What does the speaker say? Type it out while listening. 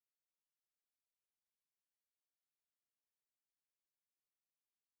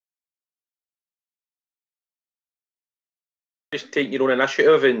just taking your own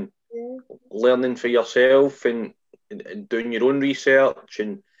initiative and learning for yourself and doing your own research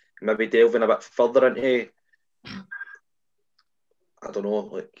and maybe delving a bit further into, I don't know,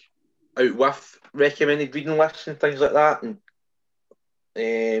 like out with recommended reading lists and things like that,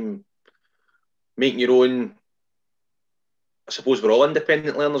 and making your own. I suppose we're all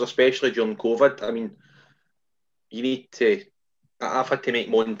independent learners, especially during COVID. I mean, you need to. I've had to make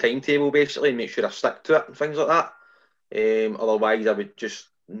my own timetable basically and make sure I stick to it and things like that. Otherwise, I would just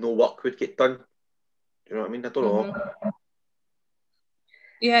no work would get done. Do you know what I mean? I don't know.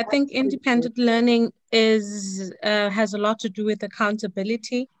 Yeah, I think independent learning has a lot to do with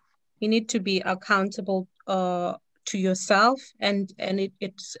accountability. You need to be accountable to yourself, and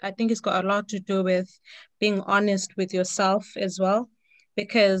it's I think it's got a lot to do with being honest with yourself as well,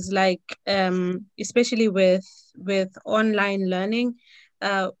 because like especially with online learning,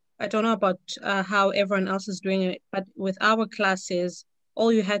 I don't know about how everyone else is doing it, but with our classes,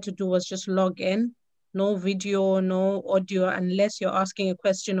 all you had to do was just log in. No video, no audio, unless you're asking a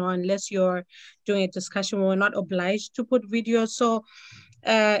question or unless you're doing a discussion. We're not obliged to put video. So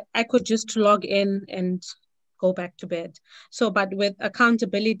I could just log in and go back to bed. So, but with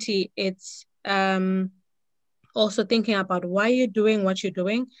accountability, it's also thinking about why you're doing what you're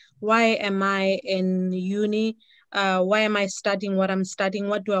doing. Why am I in uni? Why am I studying what I'm studying?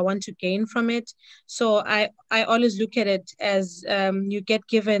 What do I want to gain from it? So I always look at it as you get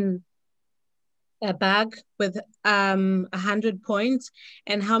given a bag with 100 points,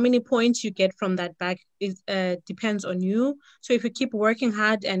 and how many points you get from that bag is depends on you. So if you keep working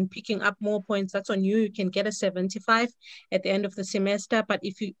hard and picking up more points, that's on you. You can get a 75 at the end of the semester. But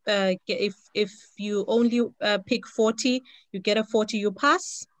if you if you only pick 40, you get a 40, you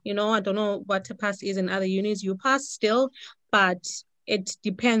pass. You know, I don't know what a pass is in other unis. You pass still, but it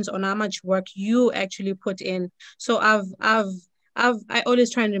depends on how much work you actually put in. So I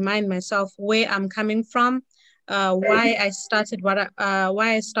always try and remind myself where I'm coming from, why I started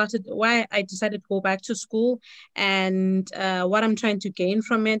why I decided to go back to school, and what I'm trying to gain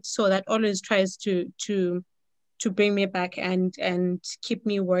from it. So that always tries to bring me back and keep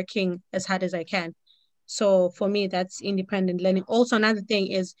me working as hard as I can. So for me, that's independent learning. Also, another thing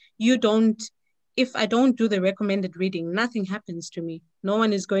is if I don't do the recommended reading, nothing happens to me. No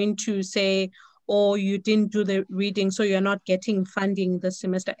one is going to say, or you didn't do the reading, so you're not getting funding this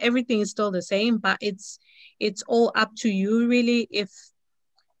semester. Everything is still the same, but it's all up to you really. If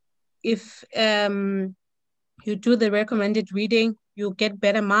you do the recommended reading, you'll get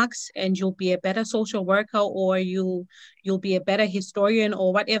better marks and you'll be a better social worker, or you'll be a better historian,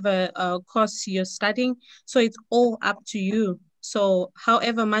 or whatever course you're studying. So it's all up to you. So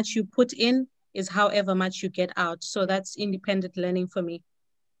however much you put in is however much you get out. So that's independent learning for me.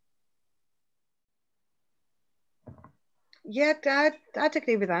 Yeah, I'd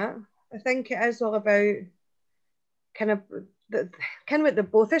agree with that. I think it is all about kind of what the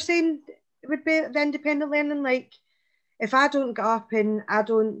both are saying would be the independent learning. Like, if I don't get up and I've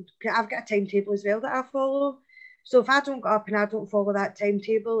got a timetable as well that I follow. So if I don't get up and I don't follow that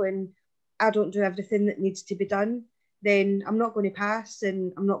timetable and I don't do everything that needs to be done, then I'm not going to pass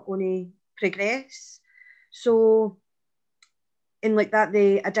and I'm not going to progress. So in like that,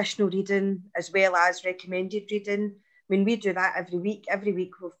 the additional reading as well as recommended reading, when we do that every week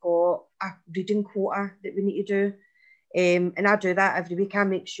we've got a reading quota that we need to do. And I do that every week. I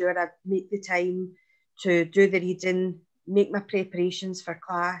make sure I make the time to do the reading, make my preparations for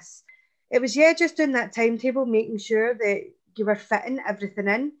class. It was, just doing that timetable, making sure that you were fitting everything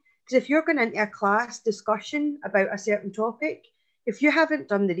in. Because if you're going into a class discussion about a certain topic, if you haven't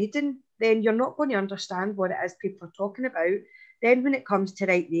done the reading, then you're not going to understand what it is people are talking about. Then when it comes to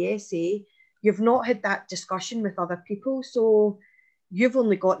write the essay, you've not had that discussion with other people. So you've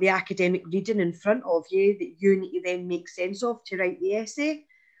only got the academic reading in front of you that you need to then make sense of to write the essay,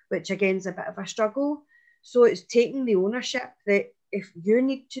 which again is a bit of a struggle. So it's taking the ownership that if you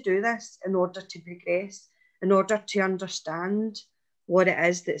need to do this in order to progress, in order to understand what it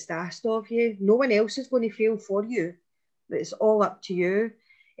is that's asked of you, no one else is going to fail for you. It's all up to you.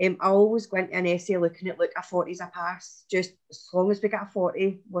 I always go into an essay looking at, look, a 40 is a pass. Just as long as we get a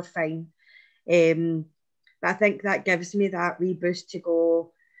 40, we're fine. But I think that gives me that wee boost to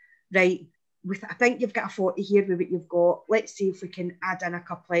go, right, I think you've got a 40 here with what you've got. Let's see if we can add in a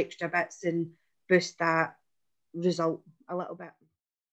couple extra bits and boost that result a little bit.